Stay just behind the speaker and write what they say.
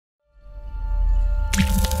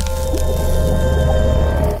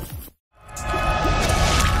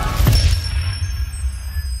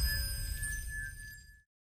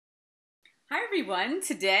everyone.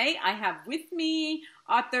 Today I have with me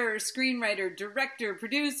author, screenwriter, director,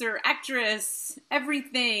 producer, actress,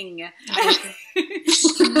 everything.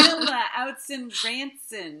 Camilla Outzen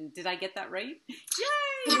Rantsen. Did I get that right? Yay!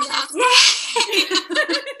 Yay!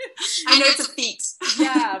 I know it's a feat.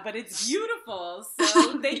 Yeah, but it's beautiful.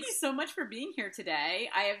 So thank you so much for being here today.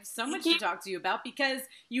 I have so much to talk to you about because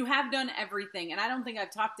you have done everything. And I don't think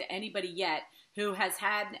I've talked to anybody yet who has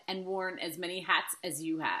had and worn as many hats as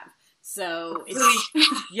you have. So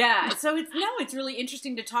it's really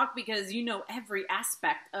interesting to talk because you know every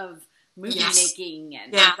aspect of movie making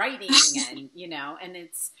and writing and and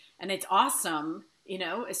it's awesome,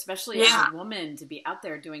 especially as a woman to be out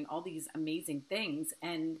there doing all these amazing things.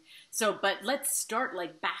 And so, but let's start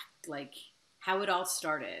back how it all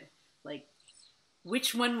started. Like,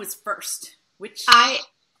 which one was first?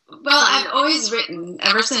 Well, I've always written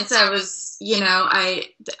ever since I was, I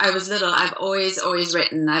was little. I've always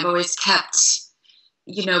written. I've always kept,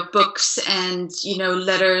 books and,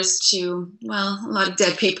 letters to, a lot of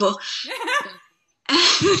dead people.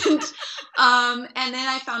 And then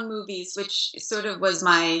I found movies, which sort of was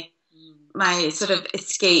my sort of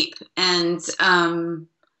escape. And I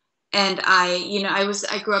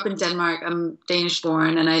grew up in Denmark. I'm Danish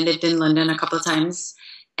born, and I lived in London a couple of times.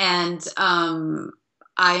 And,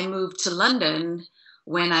 I moved to London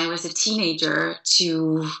when I was a teenager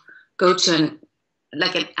to go to an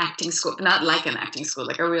acting school, not like an acting school,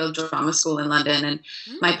 like a real drama school in London. And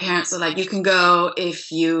my parents were like, you can go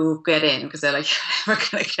if you get in, because they're like, you're never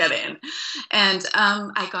going to get in. And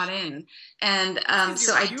I got in. And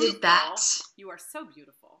so I did that. You are so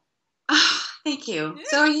beautiful. Oh, thank you.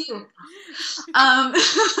 So are you.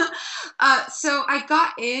 So I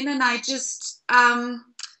got in and I just...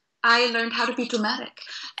 I learned how to be dramatic,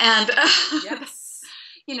 and yes,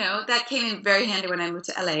 that came in very handy when I moved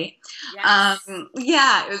to LA. Yes.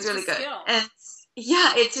 It was really good, and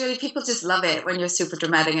it's really, people just love it when you're super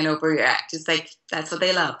dramatic and overreact. It's like that's what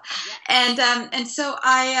they love, and so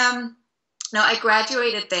I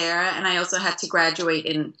graduated there, and I also had to graduate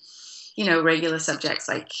in regular subjects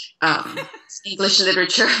like English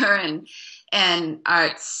literature and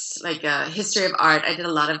arts, like history of art. I did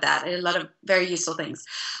a lot of that. I did a lot of very useful things.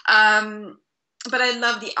 But I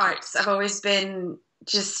love the arts. I've always been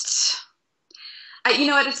just,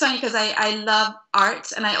 it's funny because I love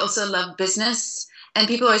art and I also love business. And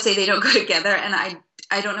people always say they don't go together. And I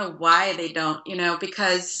don't know why they don't,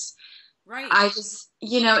 because I just,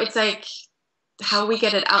 it's like how we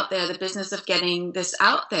get it out there, the business of getting this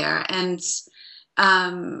out there. And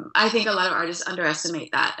I think a lot of artists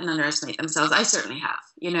underestimate that and underestimate themselves. I certainly have,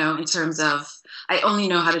 in terms of, I only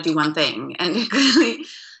know how to do one thing. And clearly,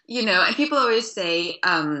 and people always say,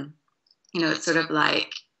 it's sort of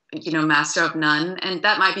like, master of none. And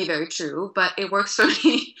that might be very true, but it works for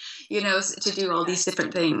me, to do all these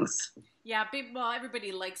different things. Yeah, well,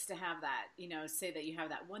 everybody likes to have that, say that you have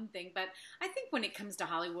that one thing. But I think when it comes to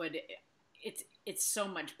Hollywood, it's so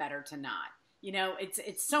much better to not.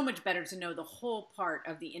 It's so much better to know the whole part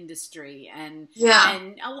of the industry, and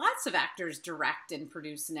lots of actors direct and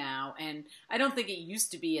produce now, and I don't think it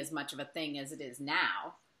used to be as much of a thing as it is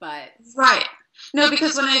now. But no,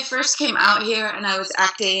 because when I first came out here and I was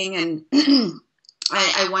acting, and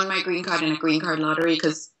I won my green card in a green card lottery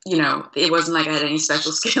because it wasn't like I had any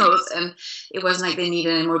special skills, and it wasn't like they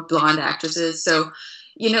needed any more blonde actresses, so.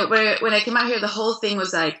 When I came out here, the whole thing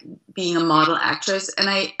was like being a model actress. And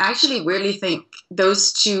I actually weirdly think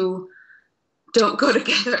those two don't go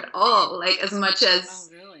together at all. Like as much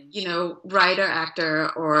as, writer,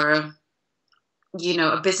 actor, or,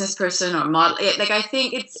 a business person or model. Like I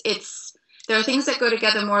think there are things that go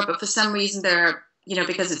together more, but for some reason they're,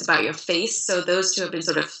 because it's about your face. So those two have been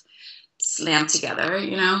sort of slammed together,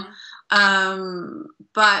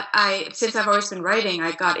 But since I've always been writing,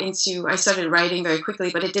 I started writing very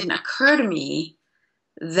quickly, but it didn't occur to me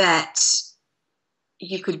that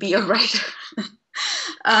you could be a writer.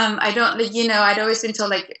 I'd always been told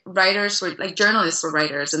like writers were like journalists were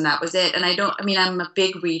writers and that was it. And I'm a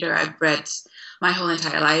big reader. I've read my whole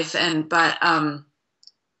entire life. But I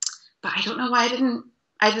don't know why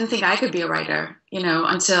I didn't think I could be a writer,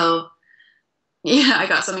 until, I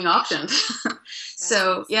got something optioned.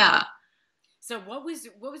 So, yeah. So what was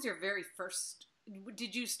your very first,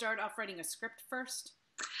 did you start off writing a script first?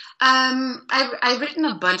 I've written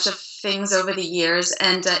a bunch of things over the years,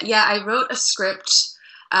 and I wrote a script.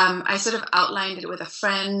 I sort of outlined it with a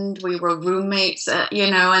friend. We were roommates, and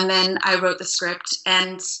then I wrote the script,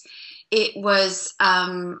 and it was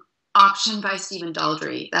optioned by Stephen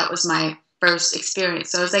Daldry. That was my first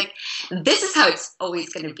experience. So I was like, this is how it's always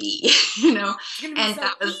going to be, you know, and so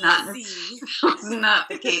that was not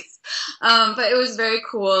the case. But it was very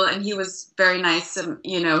cool. And he was very nice.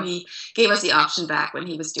 You know, he gave us the option back when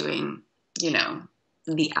he was doing, you know,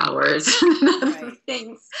 the hours and other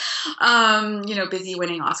things, you know, busy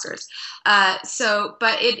winning Oscars.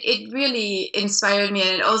 But it really inspired me.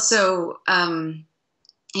 And it also,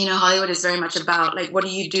 you know, Hollywood is very much about, like, what are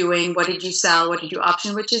you doing? What did you sell? What did you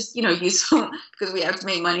option? Which is, you know, useful because we have to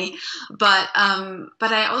make money. But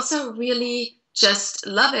I also really just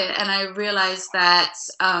love it. And I realized that,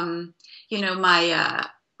 you know,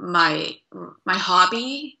 my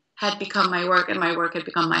hobby had become my work and my work had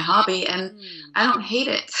become my hobby. And I don't hate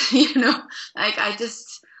it, you know, like I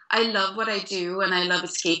love what I do and I love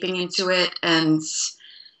escaping into it. And,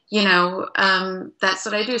 you know, that's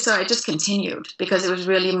what I do. So I just continued because it was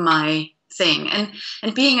really my thing.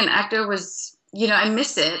 And being an actor was, you know, I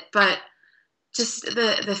miss it, but just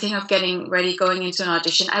the thing of getting ready, going into an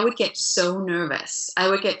audition, I would get so nervous. I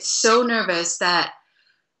would get so nervous that,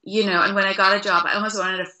 you know, and when I got a job, I almost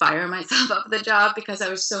wanted to fire myself off the job because I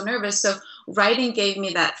was so nervous. So writing gave me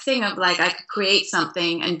that thing of, like, I could create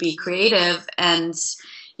something and be creative and,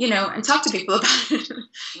 you know, and talk to people about it,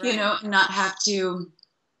 you know, and not have to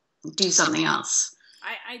do something else.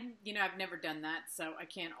 I you know, I've never done that, so I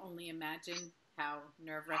can't only imagine how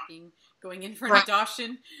nerve-wracking going in for an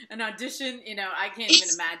audition, you know, I can't even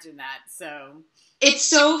imagine that. So it's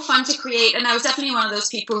so fun to create. And I was definitely one of those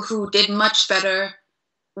people who did much better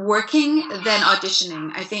working than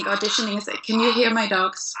auditioning. I think auditioning is like, can you hear my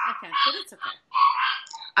dogs? Okay, but it's okay.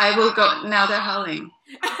 I will go, now they're howling.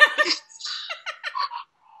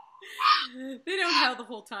 They don't howl the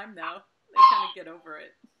whole time though. They kind of get over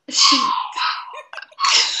it.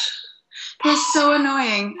 They're so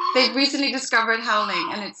annoying. They've recently discovered howling,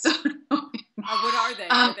 and it's so annoying. What are they?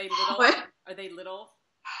 Are they little? What? Are they little?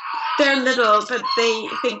 They're little, but they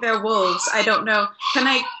think they're wolves. I don't know. Can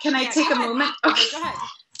I take a moment? Okay, go ahead.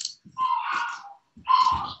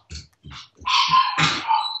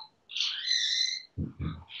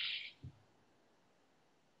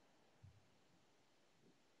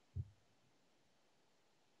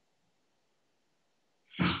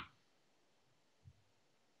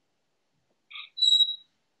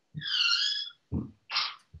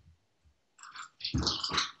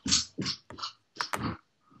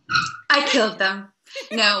 I killed them.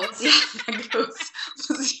 No, we'll see how that goes.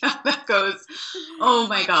 We'll see how that goes. Oh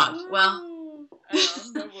my God. Well,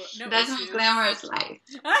 no that's my glamorous life.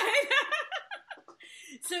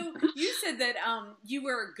 So you said that you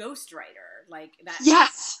were a ghostwriter, like that.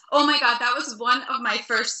 Yes. Oh my God, that was one of my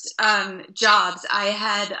first jobs. I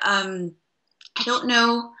had. I don't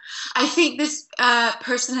know. I think this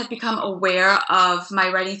person had become aware of my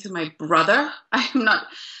writing through my brother. I'm not,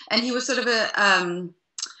 and he was sort of a.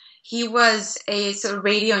 He was a sort of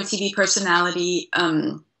radio and TV personality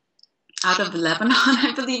out of Lebanon,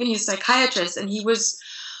 I believe, and he's a psychiatrist. And he was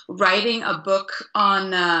writing a book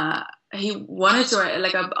on. He wanted to write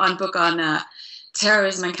like a book on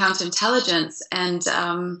terrorism and counterintelligence, and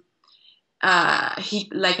he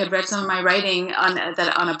like had read some of my writing on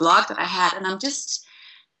a blog that I had, and I'm just.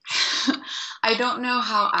 I don't know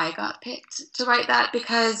how I got picked to write that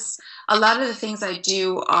because a lot of the things I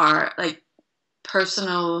do are like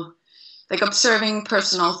personal, like observing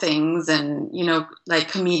personal things and, you know,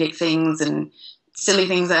 like comedic things and silly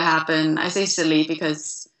things that happen. I say silly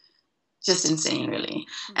because just insane, really.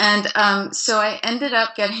 And so I ended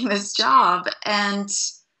up getting this job, and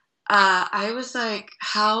I was like,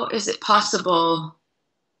 how is it possible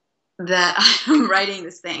that I'm writing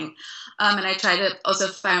this thing? And I tried to also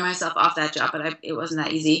fire myself off that job, but it wasn't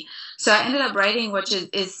that easy. So I ended up writing, which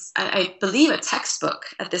is I believe, a textbook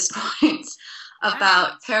at this point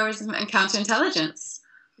about terrorism and counterintelligence.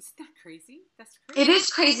 Isn't that crazy? That's crazy. It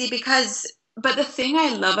is crazy but the thing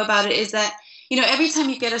I love about it is that, you know, every time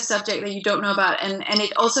you get a subject that you don't know about, and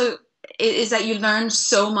it also is that you learn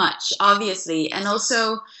so much, obviously, and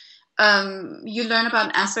also you learn about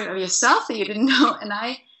an aspect of yourself that you didn't know. And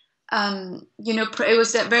you know, it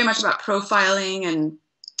was very much about profiling and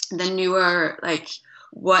the newer, like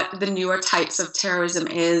what the newer types of terrorism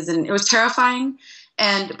is. And it was terrifying,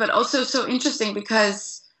 but also so interesting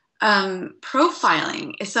because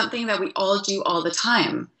profiling is something that we all do all the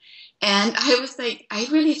time. And I was like, I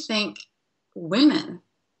really think women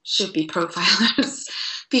should be profilers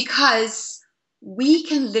because we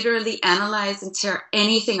can literally analyze and tear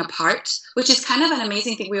anything apart, which is kind of an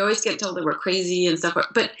amazing thing. We always get told that we're crazy and stuff,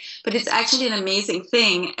 but it's actually an amazing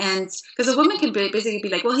thing. And because a woman can basically be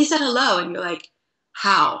like, well, he said hello. And you're like,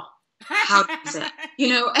 how is it? You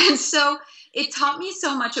know? And so it taught me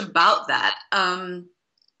so much about that. And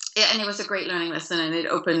it was a great learning lesson, and it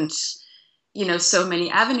opened, so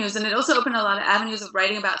many avenues. And it also opened a lot of avenues of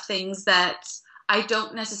writing about things that I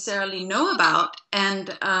don't necessarily know about, and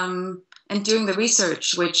doing the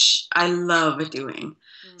research, which I love doing.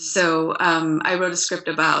 So I wrote a script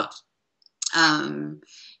about in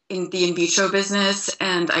the in vitro business,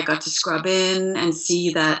 and I got to scrub in and see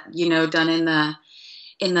that, done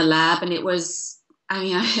in the lab, and it was,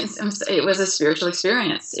 it was a spiritual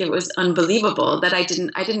experience. It was unbelievable that I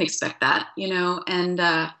didn't expect that, and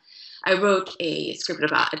I wrote a script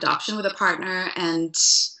about adoption with a partner, and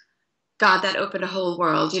God, that opened a whole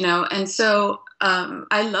world, and so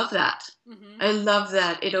I love that. Mm-hmm. I love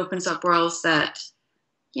that it opens up worlds that,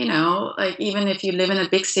 like, even if you live in a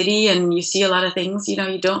big city and you see a lot of things, you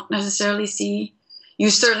don't necessarily see, you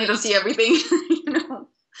certainly don't see everything,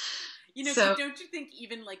 So, don't you think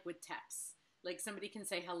even like with texts, like somebody can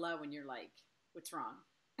say hello and you're like, what's wrong?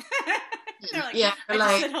 They're like, yeah, I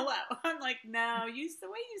just said hello. I'm like, no, the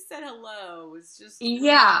way you said hello was just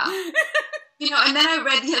yeah. And then I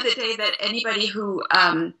read the other day that anybody who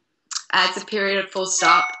adds a period full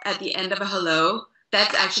stop at the end of a hello,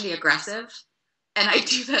 that's actually aggressive. And I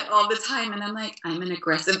do that all the time, and I'm like, I'm an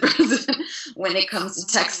aggressive person when it comes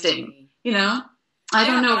to texting. I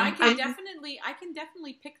don't know. But I can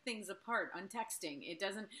definitely pick things apart on texting. It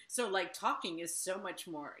doesn't. So like talking is so much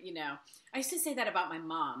more. I used to say that about my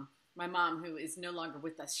mom. My mom, who is no longer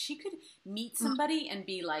with us, she could meet somebody and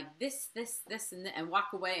be like this, and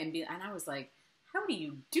walk away and I was like, how do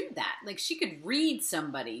you do that? Like she could read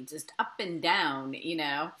somebody just up and down, in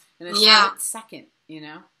a split second,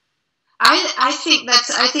 I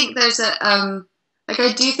think there's a,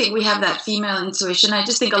 I do think we have that female intuition. I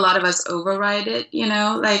just think a lot of us override it,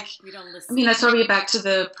 like, we don't listen. That's probably back to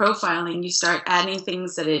the profiling. You start adding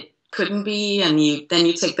things that it couldn't be, and then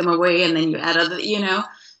you take them away, and then you add other,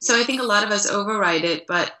 So I think a lot of us override it,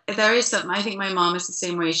 but there is something. I think my mom is the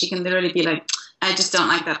same way. She can literally be like, I just don't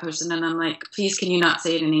like that person. And I'm like, please, can you not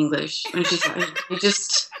say it in English? And she's like,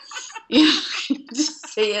 just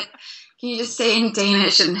say it. Can you just say it in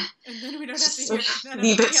Danish? And then we don't have to hear it.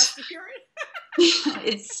 Leave it.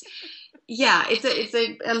 It's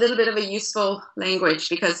a little bit of a useful language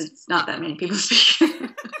because it's not that many people speak.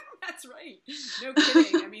 That's right. No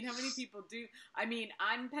kidding. How many people do?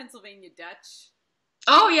 I'm Pennsylvania Dutch.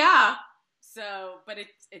 Oh yeah. So, but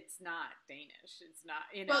it's not Danish. It's not,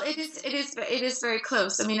 Well, it is very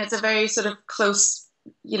close. It's a very sort of close,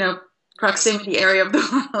 proximity area of the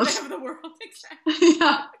world. Of the world, exactly.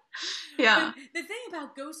 Yeah. The thing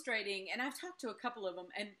about ghostwriting, and I've talked to a couple of them,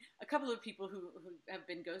 and a couple of people who have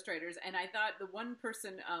been ghostwriters, and I thought the one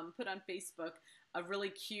person put on Facebook a really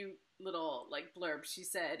cute little blurb. She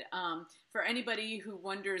said, for anybody who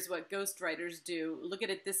wonders what ghostwriters do, look at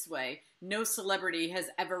it this way: no celebrity has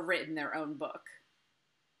ever written their own book.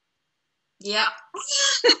 Yeah.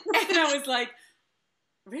 And I was like,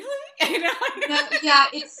 really? Yeah,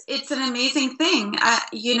 it's an amazing thing.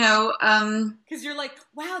 Because you're like,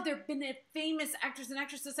 wow, there've been a famous actors and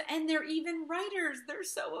actresses, and they're even writers. They're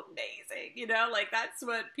so amazing. That's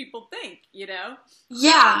what people think.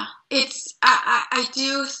 Yeah, it's. I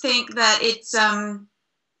do think that it's.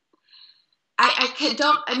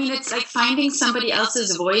 It's like finding somebody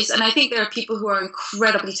else's voice, and I think there are people who are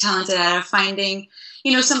incredibly talented at finding,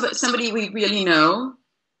 somebody we really know.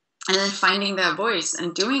 And then finding their voice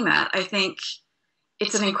and doing that, I think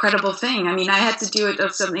it's an incredible thing. I had to do it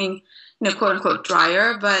of something, quote unquote,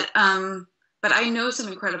 drier, but I know some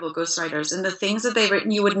incredible ghostwriters, and the things that they've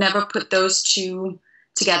written, you would never put those two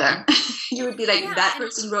together. You would be like, that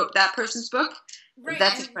person wrote that person's book. Right.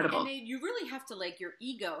 That's incredible. And you really have to, your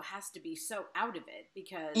ego has to be so out of it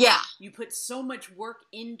because you put so much work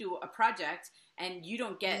into a project and you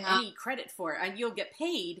don't get any credit for it. And you'll get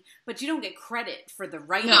paid, but you don't get credit for the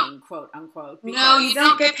writing, quote unquote. No, you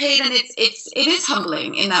don't get paid, and it is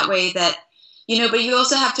humbling in that way that, but you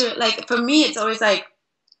also have to, for me, it's always like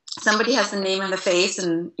somebody has the name and the face,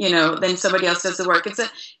 and, then somebody else does the work.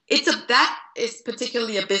 That is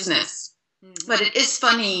particularly a business, but it is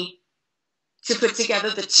funny to put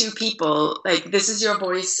together the two people, this is your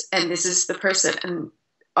voice and this is the person, and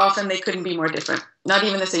often they couldn't be more different, not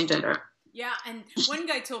even the same gender. Yeah, and one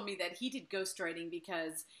guy told me that he did ghostwriting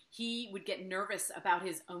because he would get nervous about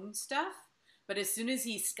his own stuff, but as soon as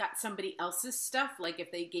he's got somebody else's stuff,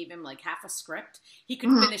 if they gave him half a script, he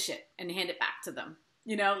could finish it and hand it back to them.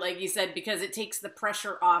 Like you said, because it takes the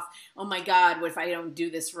pressure off. Oh my God, what if I don't do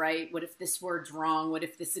this right? What if this word's wrong? What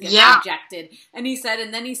if this gets rejected? And he said,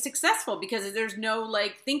 and then he's successful because there's no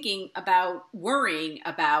thinking about worrying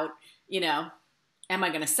about, am I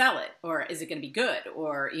going to sell it, or is it going to be good?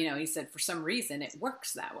 Or, you know, he said for some reason it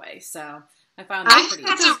works that way. So I found that pretty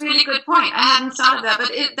that's a really good point. I hadn't thought of that,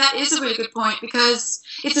 but that is a really good point, because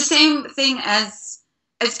it's the same thing as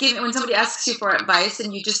giving, when somebody asks you for advice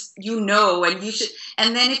and you just, you know, and you should,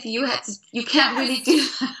 and then if you had to, you can't really do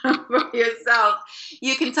that for yourself.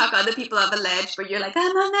 You can talk other people off a ledge, but you're like,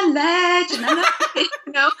 I'm on the ledge, and I'm not,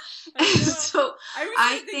 you know. I know. So I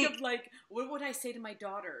was think of like, what would I say to my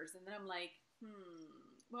daughters? And then I'm like,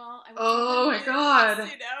 well, I would oh my God, you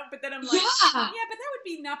know, but then I'm like, yeah, but that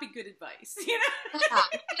would not be good advice, you know.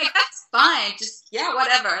 Like, that's fine, just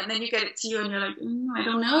whatever, and then you get it to you, and you're like, I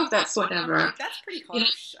don't know if that's whatever. I'm like, that's pretty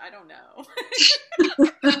harsh. I don't know.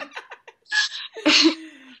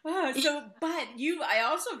 But I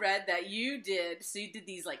also read that you did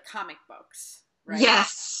these like comic books, right?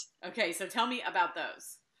 Yes. Okay, so tell me about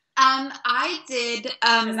those. I did.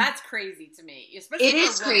 'Cause that's crazy to me. It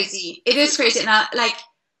is crazy. It is crazy. And like,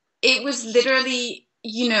 it was literally,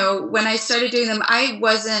 you know, when I started doing them, I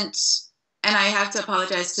wasn't, and I have to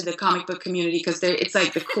apologize to the comic book community, because it's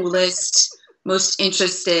like the coolest, most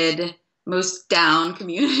interested, most down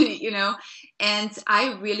community, you know. And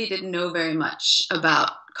I really didn't know very much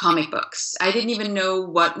about comic books. I didn't even know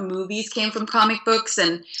what movies came from comic books,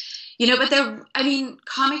 and you know, but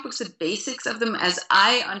comic books, the basics of them, as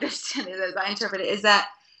I understand it, as I interpret it, is that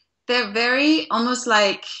they're very almost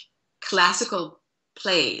like classical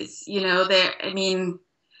plays. You know, I mean,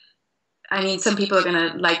 some people are going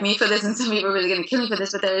to like me for this, and some people are really going to kill me for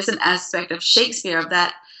this, but there is an aspect of Shakespeare of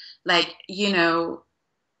that, like, you know,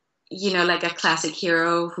 like a classic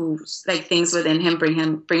hero who's like things within him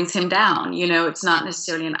brings him down. You know, it's not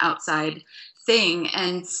necessarily an outside thing.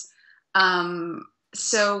 And,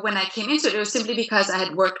 so when I came into it, it was simply because I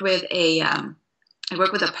had worked with a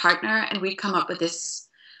partner, and we'd come up with this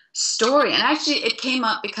story. And actually it came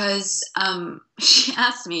up because, she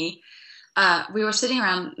asked me, we were sitting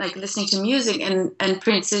around like listening to music, and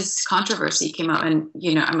Prince's Controversy came out, and,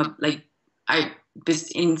 you know, I'm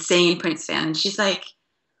this insane Prince fan. And she's like,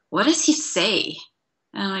 what does he say?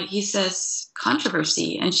 And I'm like, he says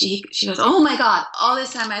controversy. And she goes, oh my God, all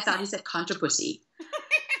this time I thought he said contropussy.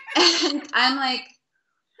 And I'm like,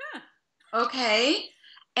 okay.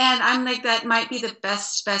 And I'm like, that might be the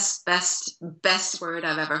best word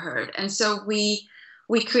I've ever heard. And so we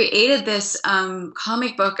created this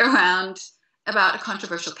comic book about a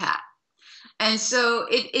controversial cat. And so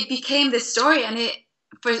it became this story, and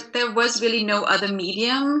there was really no other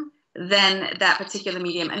medium than that particular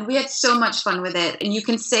medium. And we had so much fun with it. And you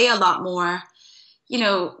can say a lot more, you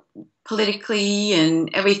know, politically and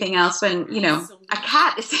everything else when, you know, absolutely. A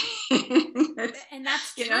cat is and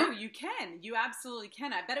that's true. Know? You absolutely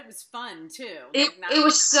can. I bet it was fun too. It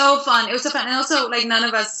was so fun. It was so fun. And also, like, none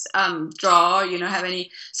of us draw, you know, have any.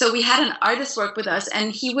 So we had an artist work with us,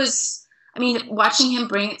 and he was, watching him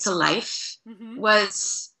bring it to life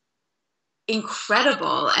was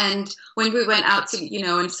incredible. And when we went out to, you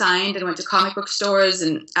know, and signed and went to comic book stores,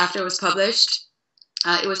 and after it was published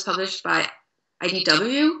by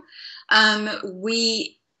IDW,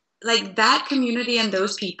 we, like, that community and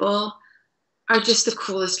those people are just the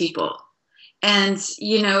coolest people. And,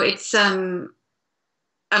 you know, it's, I'm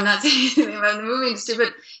not saying anything about the movie industry,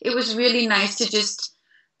 but it was really nice to just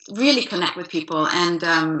really connect with people. And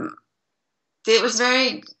it was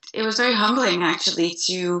very humbling, actually,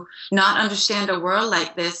 to not understand a world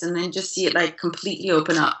like this and then just see it, like, completely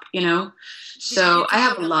open up, you know? So I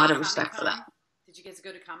have a lot of respect for that. Did you get to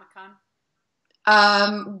go to Comic-Con?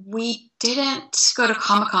 We didn't go to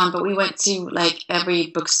Comic-Con, but we went to, like, every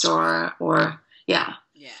bookstore yeah.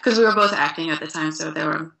 Because we were both acting at the time, so there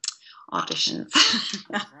were auditions.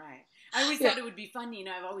 Right. I always thought it would be fun. You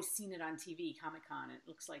know, I've always seen it on TV, Comic-Con. It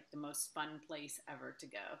looks like the most fun place ever to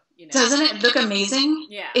go. You know, doesn't it look amazing?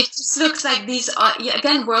 Yeah. It just looks like these,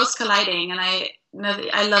 again, worlds colliding, and I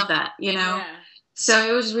love that. You know. Yeah. So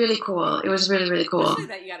it was really cool. It was really, really cool. Especially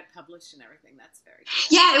that you got it published and everything. That's very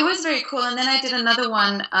cool. Yeah, it was very cool. And then I did another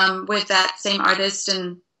one with that same artist,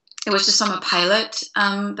 and it was just from a pilot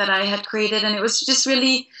that I had created, and it was just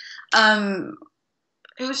really.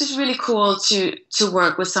 It was just really cool to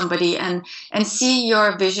work with somebody and see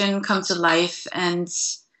your vision come to life, and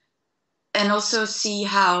also see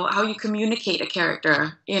how you communicate a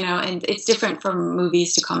character, you know, and it's different from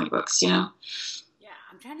movies to comic books, you know. Yeah,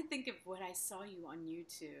 I'm trying to think of what I saw you on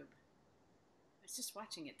YouTube. I was just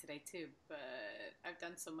watching it today too, but I've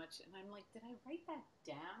done so much, and I'm like, did I write that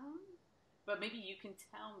down? But maybe you can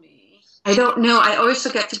tell me. I don't know. I always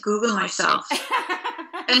forget to Google myself.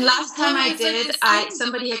 And last time I did,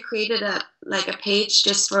 somebody had created a page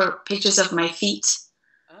just for pictures of my feet.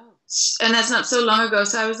 Oh. And that's not so long ago.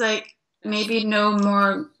 So I was like, maybe no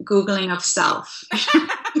more Googling of self.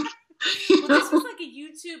 Well, this was like a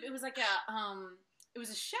YouTube. It was like it was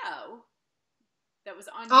a show that was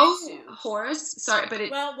on YouTube. HOARS? Sorry, but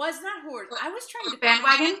it was not HOARS. I was trying to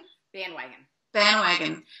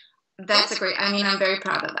Bandwagon. That's a great. I mean, I'm very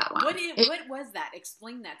proud of that one. What was that?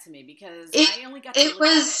 Explain that to me, because I only got to look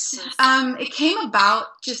at it. It came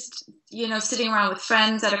about just sitting around with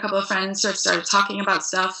friends. I had a couple of friends sort of started talking about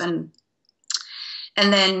stuff, and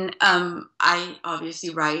then I obviously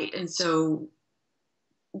write, and so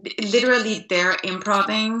literally they're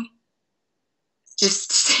improvising,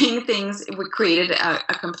 just saying things. We created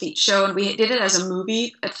a complete show, and we did it as a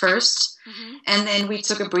movie at first, and then we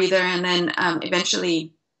took a breather, and then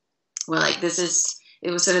eventually we're like,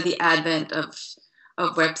 it was sort of the advent of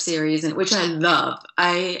web series, and which I love.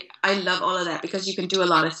 I love all of that, because you can do a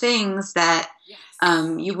lot of things that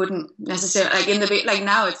you wouldn't necessarily like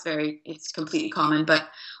now it's completely common, but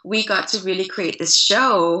we got to really create this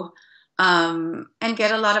show and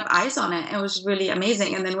get a lot of eyes on it. It was really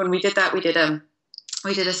amazing. And then when we did that, we did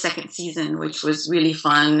a second season, which was really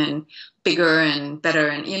fun and bigger and better,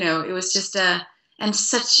 and it was just and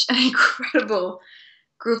such an incredible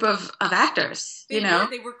group of actors. They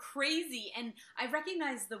were crazy, and I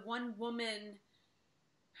recognized the one woman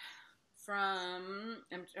from,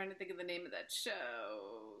 I'm trying to think of the name of that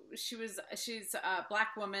show. She's a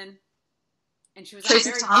black woman, and she was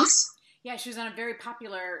Tracy Thomas. Yeah, she was on a very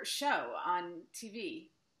popular show on TV,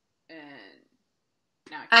 and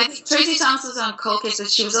I think Tracy Thomas was on Cold Case,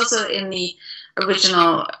 but she was also in the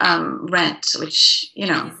original Rent, which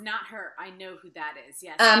It's not her. I know who that is.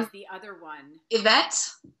 Yes, it's the other one.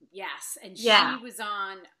 Yvette. Yes, and she was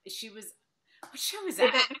on. What show was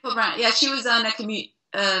that? Yvette. Yeah, she was on a Community.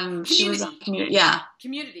 She was on Community. Yeah.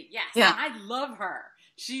 Community. Yes. Yeah. I love her.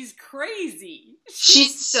 She's crazy.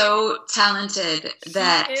 She's so talented. She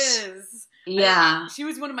is. Yeah. She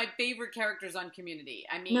was one of my favorite characters on Community.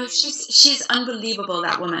 I mean, no, she's unbelievable.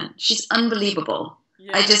 That woman. She's unbelievable.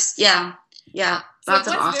 Yeah. I just lots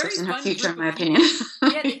of Oscars in her future, in my opinion.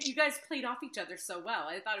 Yeah, you guys played off each other so well.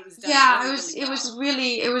 I thought it was done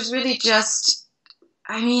really well. It was really just.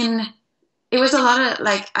 I mean, it was a lot of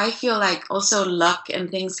I feel like also luck and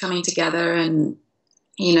things coming together, and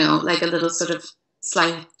like a little sort of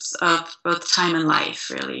slice of both time and life,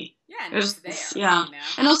 really. Yeah, and it was there. Yeah,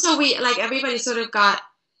 and also everybody sort of got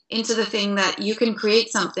into the thing that you can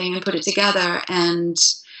create something and put it together, and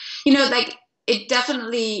it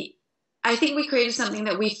definitely. I think we created something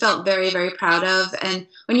that we felt very, very proud of, and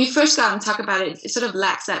when you first go out and talk about it, it sort of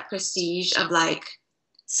lacks that prestige of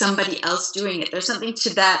somebody else doing it. There's something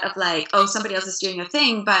to that of somebody else is doing a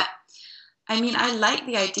thing, but I mean, I like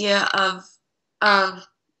the idea of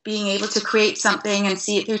being able to create something and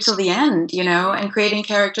see it through till the end, and creating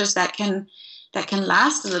characters that can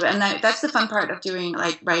last a little bit. And that's the fun part of doing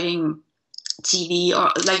writing TV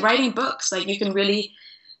or writing books. You can really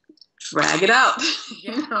drag it out,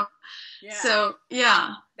 Yeah. So,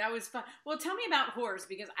 yeah. That was fun. Well, tell me about HOARS,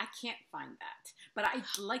 because I can't find that. But I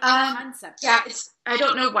like the concept. Yeah, I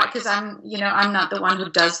don't know why, because I'm not the one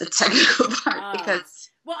who does the technical part,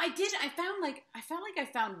 because... Well, I felt like I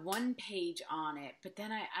found one page on it, but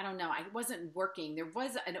then I don't know. I wasn't working. There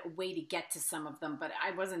was a way to get to some of them, but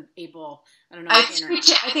I wasn't able, I don't know. I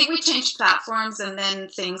think we changed platforms, and then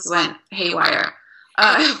things went haywire.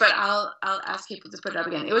 But I'll ask people to put it up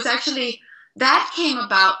again. It was actually... That came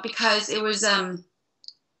about because it was, I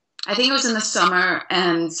think it was in the summer,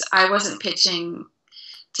 and I wasn't pitching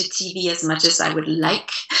to TV as much as I would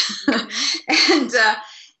like.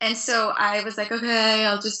 And so I was like, okay,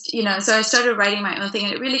 I'll just, so I started writing my own thing,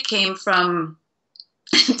 and it really came from,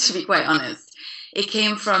 to be quite honest, it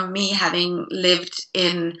came from me having lived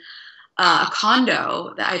in a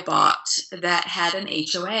condo that I bought that had an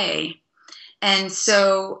HOA. And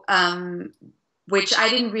so, which I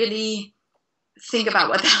didn't really think about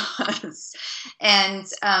what that was. And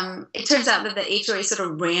it turns out that the HOA sort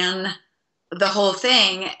of ran the whole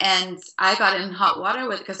thing, and I got in hot water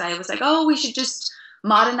with it, because I was like, oh, we should just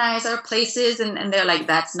modernize our places, and they're like,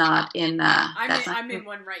 that's not in I'm in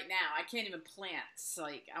one right now. I can't even plant.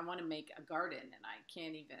 I want to make a garden, and I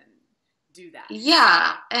can't even do that.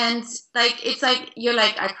 Yeah. And it's you're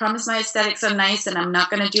I promise my aesthetics are nice, and I'm not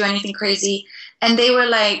going to do anything crazy. And they were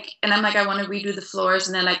and I'm I want to redo the floors,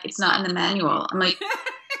 and they're like, it's not in the manual. I'm like,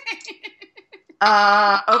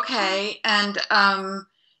 okay. And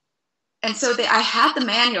so I had the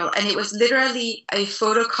manual, and it was literally a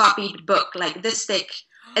photocopied book, this thick,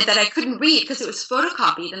 that I couldn't read because it was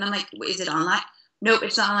photocopied. And I'm like, is it online? Nope,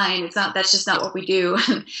 it's not online. It's not. That's just not what we do.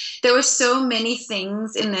 There were so many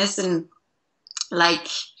things in this, and like,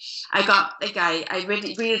 I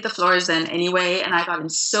redid the floors then anyway, and I got in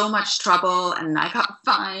so much trouble, and I got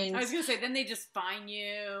fined. I was going to say, then they just fine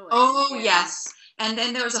you. Yes. And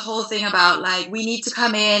then there was a whole thing about, like, we need to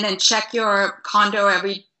come in and check your condo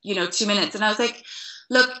every, 2 minutes. And I was like,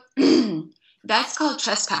 look, that's called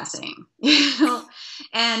trespassing,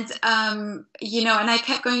 And, and I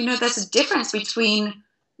kept going, there's a difference between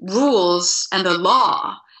rules and the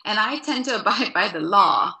law. And I tend to abide by the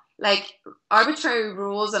law. Like, arbitrary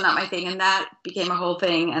rules are not my thing. And that became a whole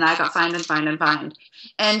thing. And I got fined and fined and fined.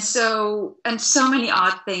 And so many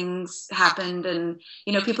odd things happened. And,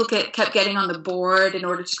 people kept getting on the board in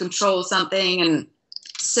order to control something. And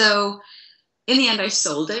so in the end, I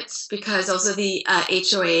sold it because also the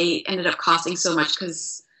HOA ended up costing so much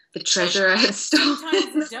because the treasurer had stolen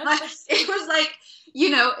it. It was like,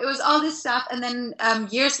 it was all this stuff. And then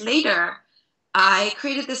years later, I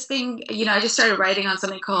created this thing, I just started writing on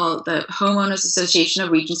something called the Homeowners Association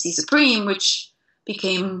Regency Supreme, which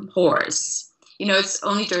became HOARS. It's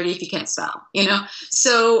only dirty if you can't spell,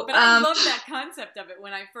 So, but I love that concept of it.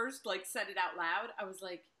 When I first said it out loud, I was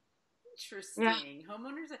like, interesting. Yeah.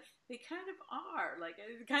 Homeowners, they kind of are. Like,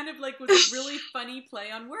 it kind of was a really funny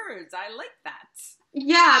play on words. I like that.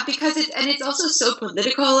 Yeah, because it's also so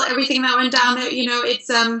political, everything that went down there, it's,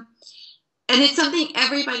 and it's something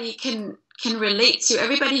everybody can relate to.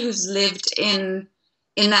 Everybody who's lived in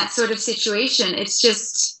that sort of situation. It's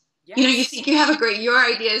just, yes. You think you have your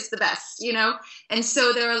idea is the best, and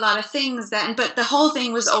so there are a lot of things but the whole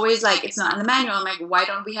thing was always like, it's not in the manual. I'm like, why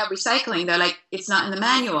don't we have recycling? They're like, it's not in the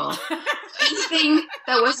manual. Anything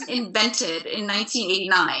that wasn't invented in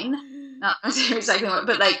 1989, not recycling,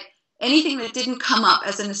 but anything that didn't come up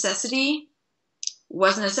as a necessity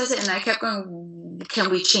was a necessity. And I kept going, can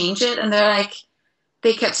we change it? And they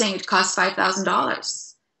kept saying it costs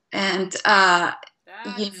 $5,000. And, I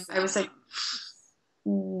was like,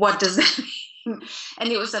 what does that mean?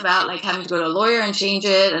 And it was about having to go to a lawyer and change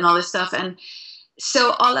it and all this stuff. And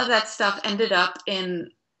so all of that stuff ended up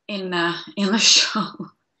in the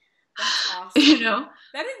show. That's awesome.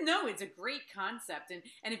 It's a great concept. And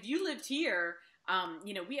if you lived here,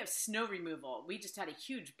 we have snow removal. We just had a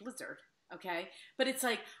huge blizzard. Okay. But it's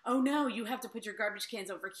like, oh no, you have to put your garbage cans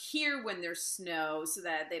over here when there's snow so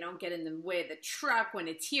that they don't get in the way of the truck when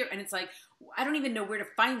it's here. And it's like, I don't even know where to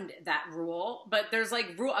find that rule, but there's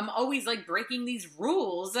rule. I'm always breaking these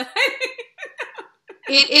rules.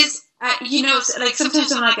 It is,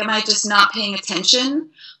 sometimes I'm like, am I just not paying attention?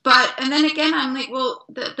 And then again, I'm like, well,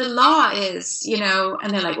 the law is,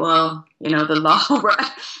 and they're like, well, the law,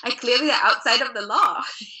 I clearly are outside of the law.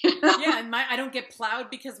 Yeah, and I don't get plowed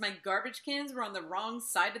because my garbage cans were on the wrong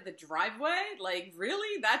side of the driveway. Like,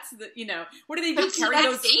 really? That's what do they do? That's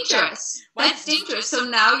dangerous. That's dangerous. So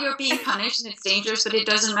now you're being punished and it's dangerous, but it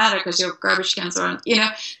doesn't matter because your garbage cans are on,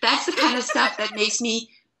 that's the kind of stuff that makes me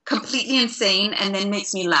completely insane and then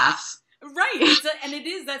makes me laugh. Right.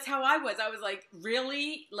 That's how I was. I was like,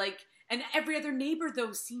 really? And every other neighbor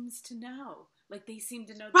though seems to know. They seem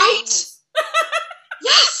to know the rules.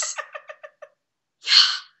 Yes.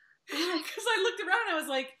 Yeah. Because I looked around and I was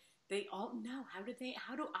like, they all know. How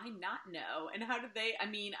do I not know? And how do they,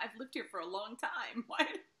 I've lived here for a long time. Why?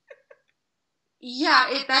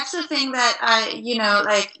 Yeah, that's the thing that I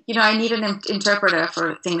need an interpreter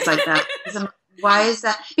for things like that. Why is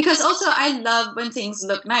that? Because also I love when things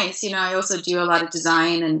look nice. I also do a lot of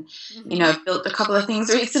design and, I've built a couple of things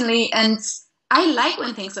recently and I like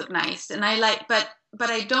when things look nice and but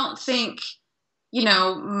I don't think,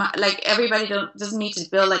 everybody doesn't need to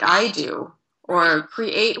build like I do or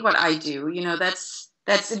create what I do. That's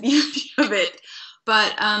the beauty of it.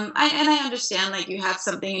 But, I understand you have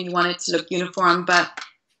something and you want it to look uniform, but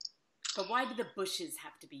why do the bushes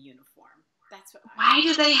have to be uniform? That's what. Why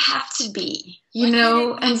do they have to be? And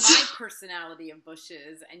my personality of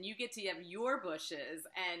bushes, and you get to have your bushes,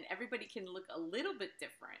 and everybody can look a little bit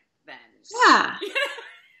different then. Yeah.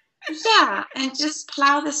 Yeah, and just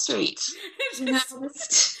plow the street. And come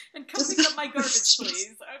pick up my garbage,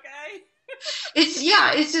 please. Okay. It's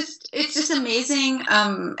just amazing.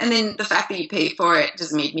 And then the fact that you pay for it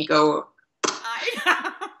just made me go. I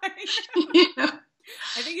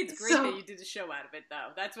think it's great that you did a show out of it,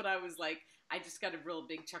 though. That's what I was like. I just got a real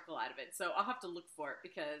big chuckle out of it. So I'll have to look for it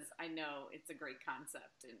because I know it's a great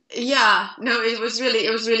concept. Yeah, no, it was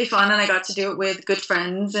really fun. And I got to do it with good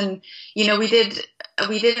friends. And, we did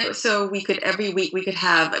it so we could, every week we could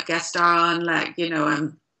have a guest star on,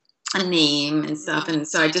 a name and stuff. And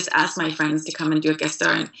so I just asked my friends to come and do a guest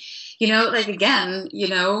star. And, again,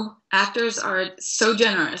 actors are so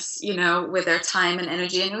generous, with their time and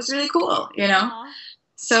energy. And it was really cool, Aww.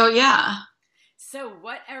 So, yeah. So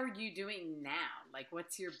what are you doing now? Like,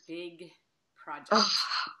 what's your big project? Oh,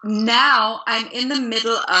 now I'm in the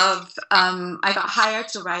middle of, I got hired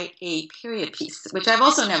to write a period piece, which I've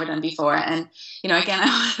also never done before. And, again,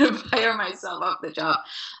 I want to fire myself off the job.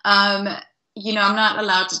 I'm not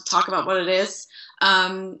allowed to talk about what it is,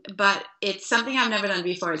 but it's something I've never done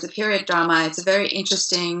before. It's a period drama. It's a very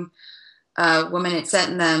interesting woman. It starts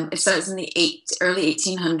in the early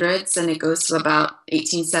 1800s, and it goes to about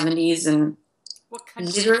 1870s, and what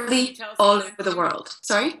country? Literally all over the world.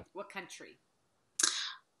 Sorry? What country?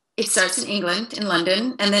 It starts in England, in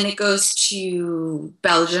London, and then it goes to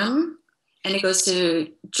Belgium, and it goes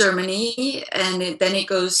to Germany, and then it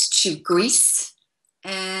goes to Greece,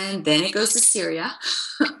 and then it goes to Syria.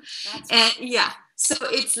 And yeah, so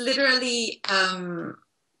it's literally, I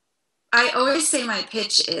always say my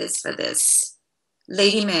pitch is for this: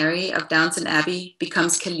 Lady Mary of Downton Abbey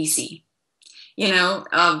becomes Khaleesi,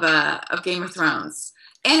 of Game of Thrones.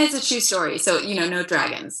 And it's a true story, so, no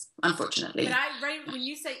dragons, unfortunately. But when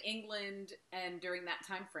you say England and during that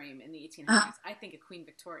time frame in the 1800s, I think of Queen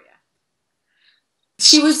Victoria.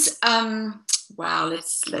 She was, wow,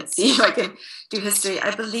 let's see if I can do history.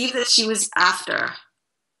 I believe that she was after.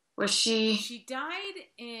 Was she? She died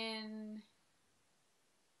in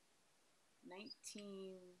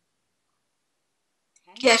 1910.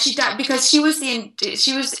 Yeah, she died because she was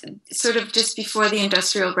sort of just before the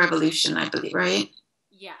Industrial Revolution, I believe, right?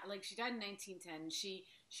 Yeah, like she died in 1910. She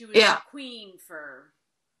was queen for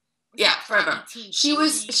forever. She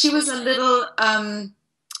was a little I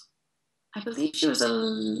believe she was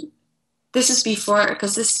this is before,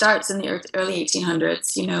 because this starts in the early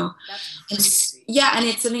 1800s, That's and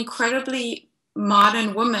it's an incredibly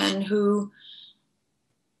modern woman who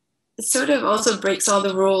sort of also breaks all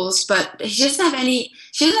the rules, but she doesn't have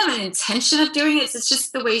an intention of doing it. It's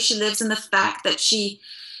just the way she lives, and the fact that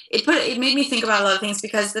it made me think about a lot of things,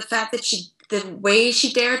 because the fact that the way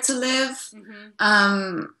she dared to live,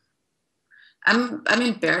 I'm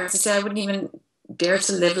embarrassed to say I wouldn't even dare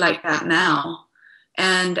to live like that now.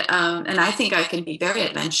 And I think I can be very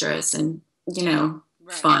adventurous and,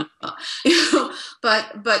 fun,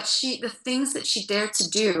 but the things that she dared to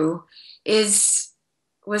do was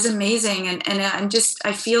amazing. And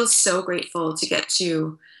I feel so grateful to get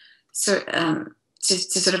to sort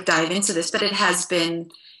of dive into this, but it has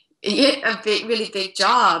been really big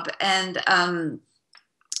job, and I'm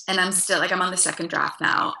still I'm on the second draft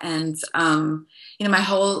now, and my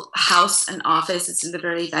whole house and office is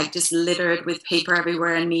literally just littered with paper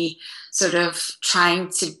everywhere, and me sort of trying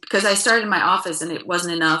to, because I started in my office and it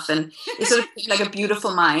wasn't enough, and it's sort of like a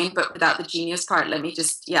beautiful mind but without the genius part. Let me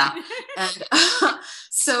just and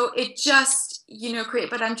so it just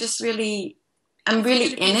but I'm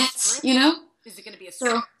really in it. Is it going to be a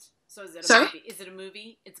script? So is it a movie? Is it a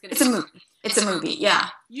movie? It's a movie. It's a movie, yeah.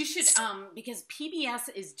 You should, because PBS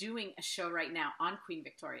is doing a show right now on Queen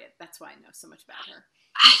Victoria. That's why I know so much about her.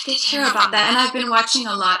 I did hear about that, and I've been watching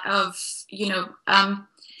a lot of,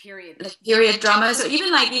 period dramas. So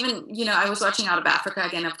even I was watching Out of Africa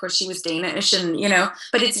again. Of course, she was Danish, and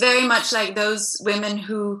but it's very much like those women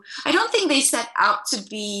who I don't think they set out to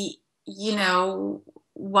be,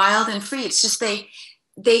 wild and free. It's just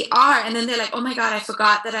they are, and then they're like, oh my God, I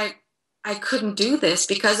forgot that I couldn't do this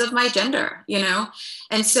because of my gender,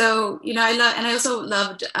 and so I also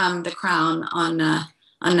loved The Crown on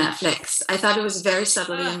Netflix. I thought it was very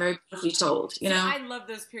subtly and very beautifully told. I love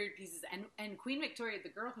those period pieces, and Queen Victoria, the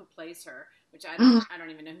girl who plays her, which I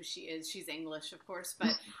don't even know who she is. She's English, of course,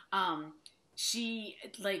 but she,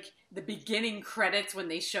 like, the beginning credits when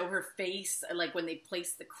they show her face, like when they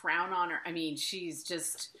place the crown on her. I mean, she's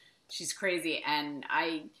crazy, and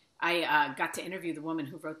I got to interview the woman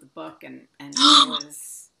who wrote the book, and it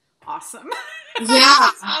was awesome.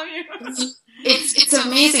 Yeah, it's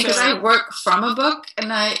amazing, because I work from a book,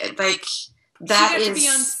 and I that she got to be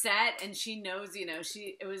on set, and she knows,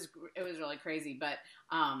 it was really crazy. But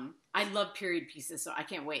I love period pieces, so I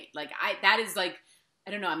can't wait. That is I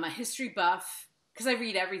don't know, I'm a history buff, because I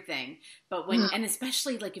read everything, but and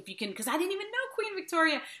especially if you can, because I didn't even know Queen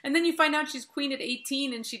Victoria, and then you find out she's queen at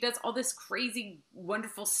 18, and she does all this crazy,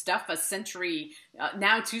 wonderful stuff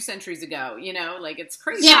now 2 centuries ago, it's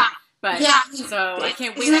crazy. Yeah. But yeah, so I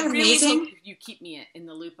can't wait. Isn't I really amazing? hope you keep me in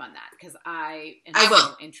the loop on that, because I will.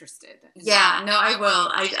 So interested. Yeah, no, I will.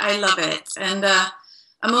 I love it, and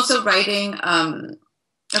I'm also writing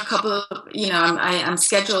a couple of, I'm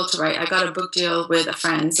scheduled to write. I got a book deal with a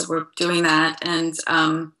friend, so we're doing that, and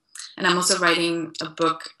I'm also writing a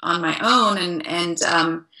book on my own, and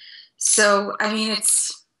so I mean,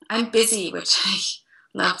 I'm busy, which I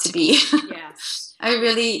love to be. Yes. I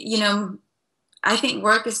really, I think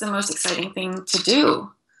work is the most exciting thing to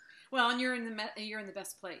do. Well, and you're in the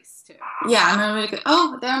best place too. Yeah, I'm really good.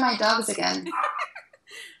 Oh, there are my dogs again.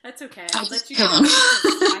 That's okay. I'll let you go.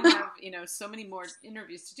 I have, so many more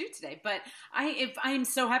interviews to do today. But I am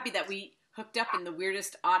so happy that we hooked up in the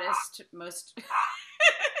weirdest, oddest, most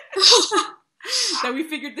that we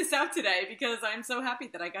figured this out today, because I'm so happy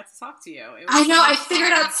that I got to talk to you. I know. I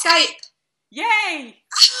figured out Skype. Yay!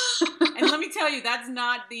 And let me tell you, that's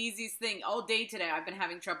not the easiest thing. All day today, I've been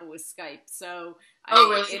having trouble with Skype. So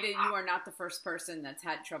really? You are not the first person that's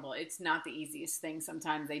had trouble. It's not the easiest thing.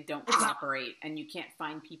 Sometimes they don't cooperate, and you can't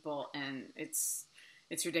find people, and it's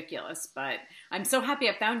ridiculous. But I'm so happy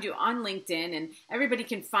I found you on LinkedIn, and everybody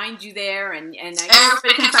can find you there, and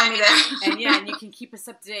everybody can find me there. and you can keep us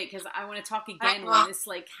up to date, because I want to talk again when this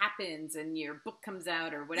happens and your book comes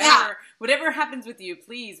out or whatever. Yeah. Whatever happens with you,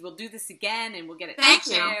 please, we'll do this again, and we'll get it out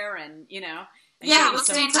there, and we'll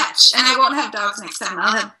stay in touch, and I won't have dogs next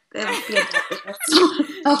time. It'll be a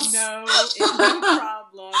dog. No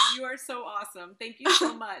problem. You are so awesome. Thank you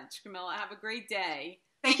so much, Camilla. Have a great day.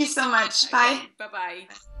 Thank you so much. Bye. Bye-bye.